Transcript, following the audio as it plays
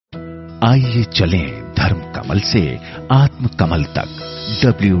आइए चलें धर्म कमल से आत्म कमल तक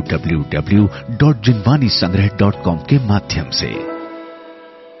www.jinwanisangrah.com के माध्यम से।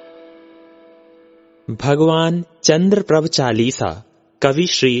 भगवान चंद्र प्रभ चालीसा, कवि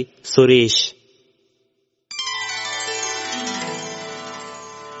श्री सुरेश।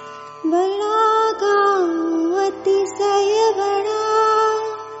 बाṛागām अतिशय बड़ा,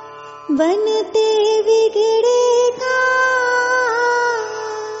 बनते बिगड़ेगा,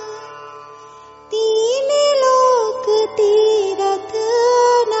 तीन लोक तीरथ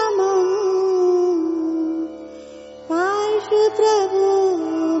नमो, पार्श्व प्रभु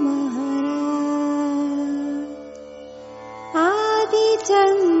महाराज। आदि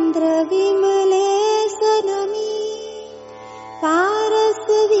चंद्र विमलेश नमी, पारस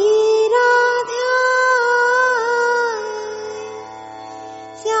वीराध्याय,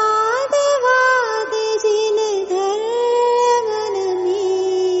 स्यादवाद जिन धर्म में,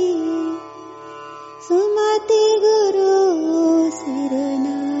 सुमति गुरु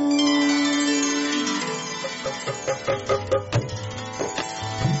सिरनाय।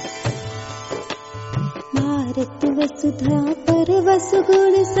 भारत वसुधा पर वसु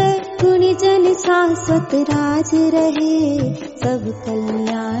गुण सर, गुण जन शाश्वत राज रहे, सब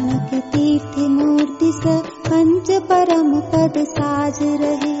कल्याण के तीर्थ मूर्ति स, पंच परम पद साज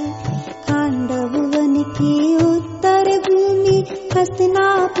रहे। खांडव वन की उत्तर भूमि,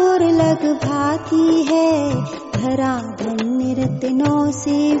 हस्तिनापुर लग भाती है, धरा धन्य रत्नों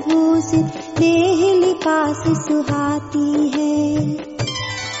से भूषित, देह लिपास सुहाती है।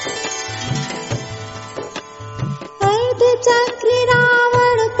 चक्र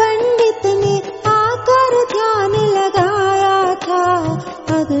रावण पंडित ने आकर ध्यान लगाया था,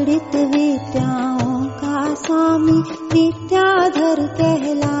 अगणित विद्याओं का स्वामी विद्याधर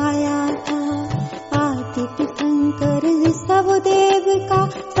कहलाया था। आदि तीर्थंकर सब देव का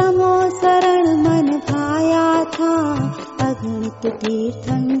समो शरण मन भाया था, अगणित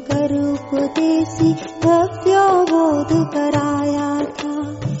तीर्थंकर उपदेशी भव्यो बोध कराया था।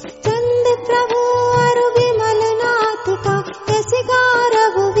 चंद प्रभु और विमलनाथ का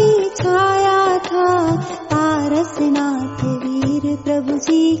यशगारव भी छाया था, पारसनाथ वीर प्रभु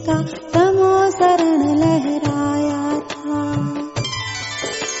जी का समो शरण लहराया था।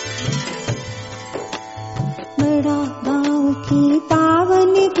 बाṛागām की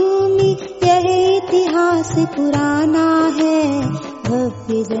पावन भूमि, यह इतिहास पुराना है,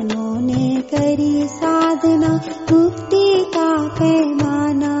 भव्य जनों ने करी साधना, मुक्ति का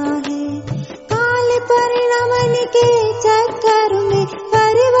पैमाना है। काल परिणमन के चक्कर में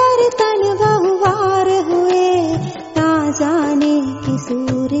परिवर्तन बहुवार हुए, ना जाने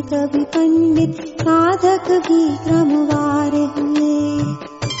किशोर कवि पंडित साधक भी क्रमवार हुए।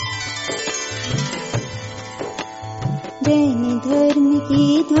 जैन धर्म की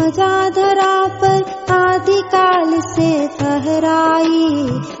ध्वजा धरा पर आदिकाल से फहराई,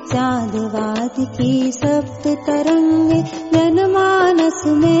 चाँदवाद की सप्त तरंगे जनमानस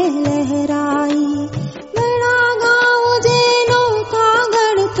में लहराई। बाṛागām जैनों का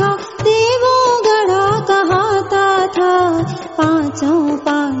गढ़ था, देवों गढ़ा कहाता था, पांचों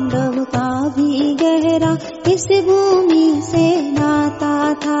पांडव का भी गहरा इस भूमि से नाता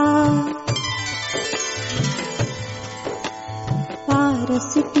था।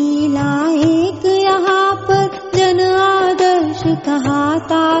 पारस पीला एक यहाँ पर जन आदर्श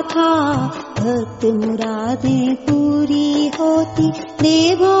कहाता था, भक्त मुरादें पूरी होती,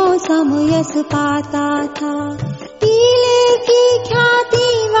 देवों सम यश पाता था। टीले की ख्याति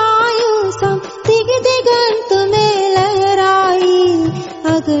वायु सम दिग दिगंत में लहराई,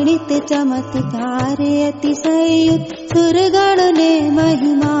 अगणित चमत्कार अतिशयुत सुरगण ने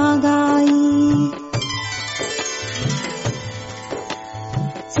महिमा गाई।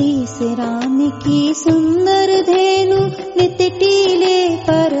 शीश राम की सुंदर धेनु नित टीले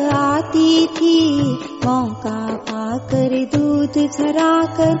पर आती थी, मौका पाकर दूध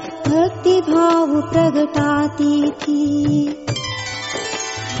झराकर भक्ति भाव प्रगटाती थी।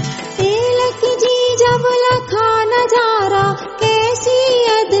 तिलक जी जब लखा नजारा, कैसी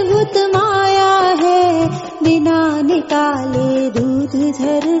अद्भुत माया है, बिना निकाले दूध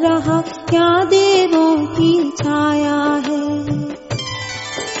झर रहा, क्या देवों की छाया है।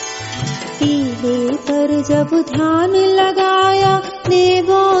 टीले पर जब ध्यान लगाया,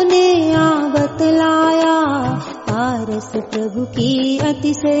 देवों ने आ बतलाया, पारस प्रभु की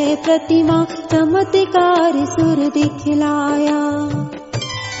अतिशय प्रतिमा, चमत्कार सुर दिखलाया।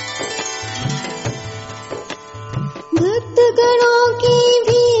 भक्त गणों की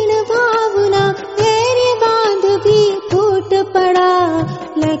भीड़ भावना, धैर्य बांध भी फूट पड़ा,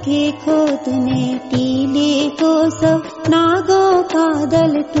 लगे खोदने टीले को सब नागों का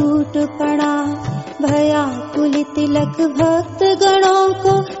दल टूट पड़ा। भयाकुल तिलक भक्त गणों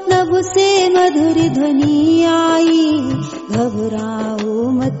को नभ से मधुर ध्वनि आई। घबराओ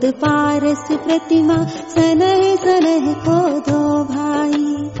मत पारस प्रतिमा, सनह सनह को दो भाई।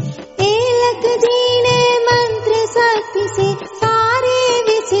 एलक जी ने मंत्र शक्ति से सारे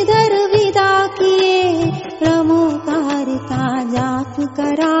विषधर विदा किए। प्रमोकार का जाप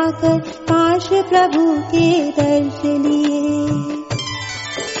कराकर पार्श्व प्रभु के दर्श लिए।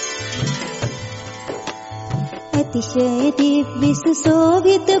 अतिशय दिव्य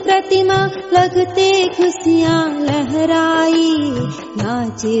सुशोभित प्रतिमा लगते खुशियाँ लहराई।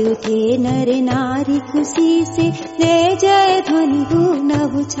 नाचे उठे नर नारी खुशी से, जय जय ध्वनि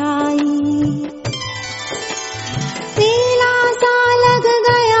नभ छाई। मेला सा लग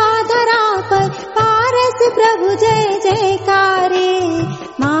गया धरा पर, पारस प्रभु जय जयकारे।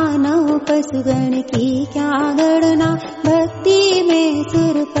 मानव पशुगण की क्या गणना, भक्ति में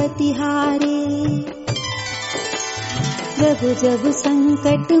सुरपति हारे। जब जब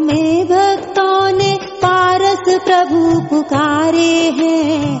संकट में भक्तों ने पारस प्रभु पुकारे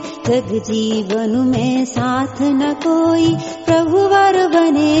हैं। जग जीवन में साथ न कोई, प्रभु वर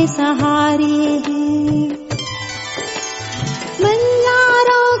बने सहारे हैं।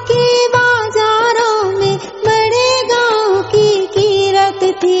 बंजारों के बाजारों में बड़े गांव की कीरत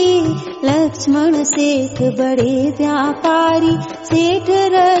थी। लक्ष्मण सेठ बड़े व्यापारी, सेठ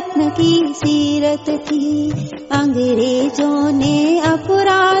रत्न की सीरत थी। अंग्रेजों ने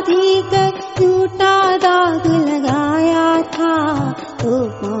अपराधी कर झूठा दाग लगाया था।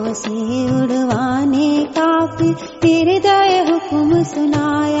 तोपों से उड़वाने का फिर हृदय हुक्म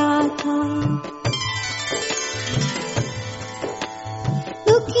सुनाया था।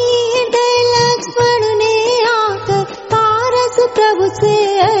 दुखी हृदय लक्ष्मण ने आकर पारस प्रभु से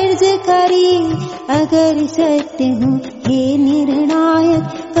अर्ज करी। अगर सत्य हूँ हे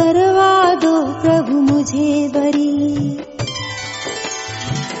निर्णायक, करवा दो प्रभु मुझे बरी।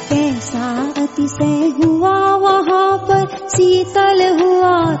 कैसा अतिशय हुआ वहाँ पर, शीतल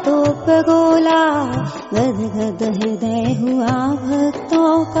हुआ तो पगोला। गदगद हृदय हुआ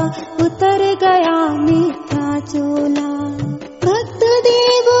भक्तों का, उतर गया मीठा चोला। भक्त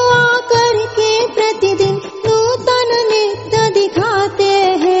देव आकर के प्रतिदिन नूतन नृत्य दिखाते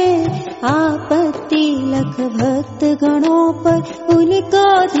हैं। आपत्ति लख भक्त गणों पर, उनको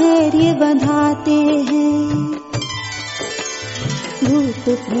धैर्य बंधाते हैं। भूत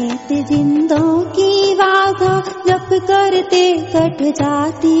प्रेत जिंदों की बाधा जप करते कट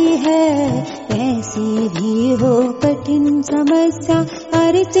जाती है। ऐसी भी हो कठिन समस्या,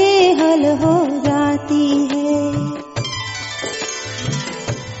 अर्चे हल हो जाती है।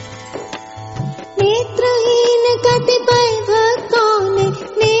 नेत्रहीन कतिपय भक्तों ने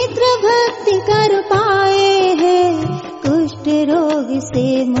नेत्र भक्ति कर पाए हैं। कुष्ठ रोग से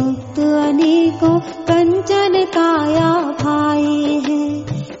मुक्त अनेकों कंचन काया भाए हैं।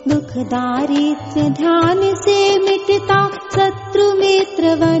 दुख दारिद्र्य ध्यान से मिटता, शत्रु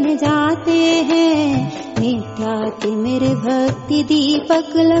मित्र बन जाते हैं। मिथ्या तिमिर भक्ति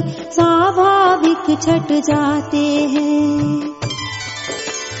दीपक लग, स्वाभाविक छट जाते हैं।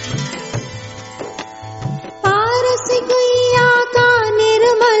 गुइया का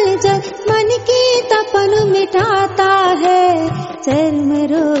निर्मल जल मन की तपन मिटाता है। चर्म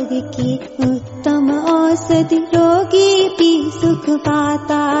रोग की उत्तम औषधि रोगी पी सुख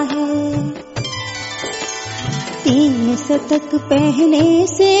पाता है। 3 शतक पहले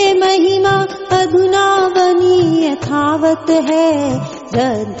से महिमा अधुना बनी यथावत है।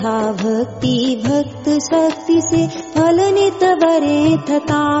 श्रद्धा भक्ति भक्त शक्ति से फल नित बरे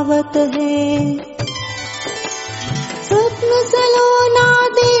थतावत है। स्वप्न सलोना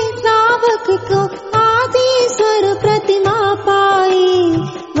दे श्रावक को आदिश्वर प्रतिमा पाई।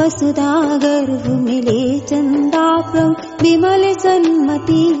 वसुधा गर्भ मिले चंदा प्रभु, विमल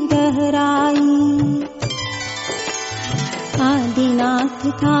सन्मति गहराई। आदिनाथ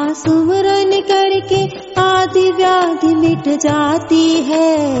का सुमरन करके आदि व्याधि मिट जाती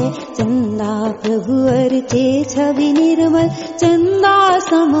है। चंदा प्रभु अर्चे छवि निर्मल, चंदा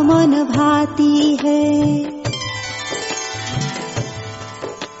सम मन भाती है।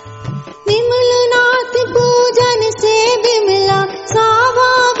 विमलनाथ पूजन से विमला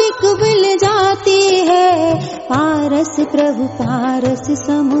स्वाभाविक मिल जाती है। पारस प्रभु पारस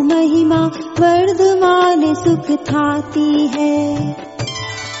सम महिमा, वर्धमान सुख थाती है।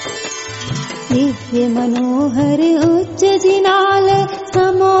 दिव्य मनोहर उच्च जिनाल,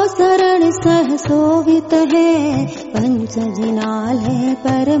 समो शरण सह शोभित है। पंच जिनाल है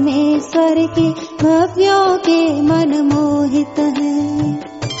परमेश्वर के, भव्यों के मन मोहित है।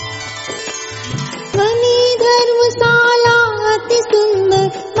 मणि धर्मशाला अति सुंदर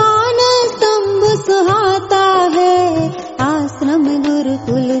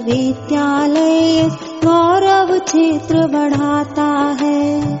गुरुकुल विद्यालय गौरव क्षेत्र बढ़ाता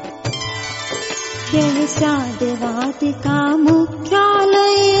है। यह साध्यवाद का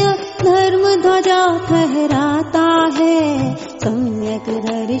मुख्यालय धर्म ध्वजा फहराता है। सम्यक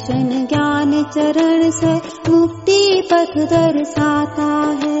दर्शन ज्ञान चरण से मुक्ति पथ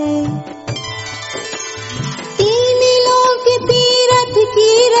दर्शाता है। तीन लोक तीर्थ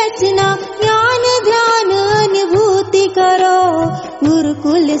की रचना ज्ञान ध्यान अनुभूति करो।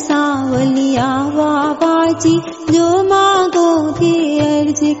 गुरुकुल सांवलिया बाबाजी जो मांगोगे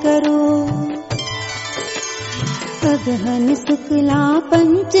अर्ज करो। अगहन शुक्ला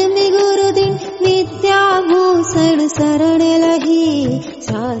पंचमी गुरुदिन विद्याभूषण शरण लही।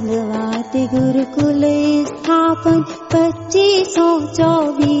 साधवात गुरुकुल स्थापन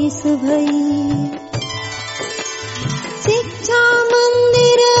 2524 भई। शिक्षा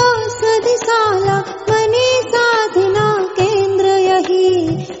मंदिर औषधिशाला बने साधना केंद्र यही।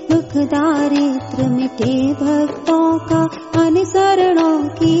 दुख दारिद्र मिटे भक्तों का अनुसरणों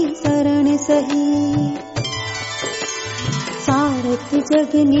की शरण सही। सारथ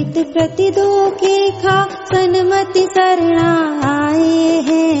जगनित प्रतिदो के खा सन्मति शरणा आए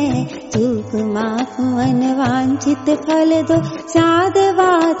हैं। चूक माफ अनवांछित फल दो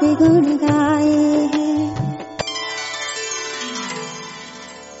साधवाद गुण गाए हैं।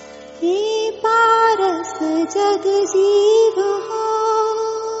 हे पारस जग जीव हो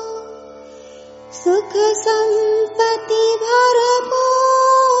सुख संपत्ति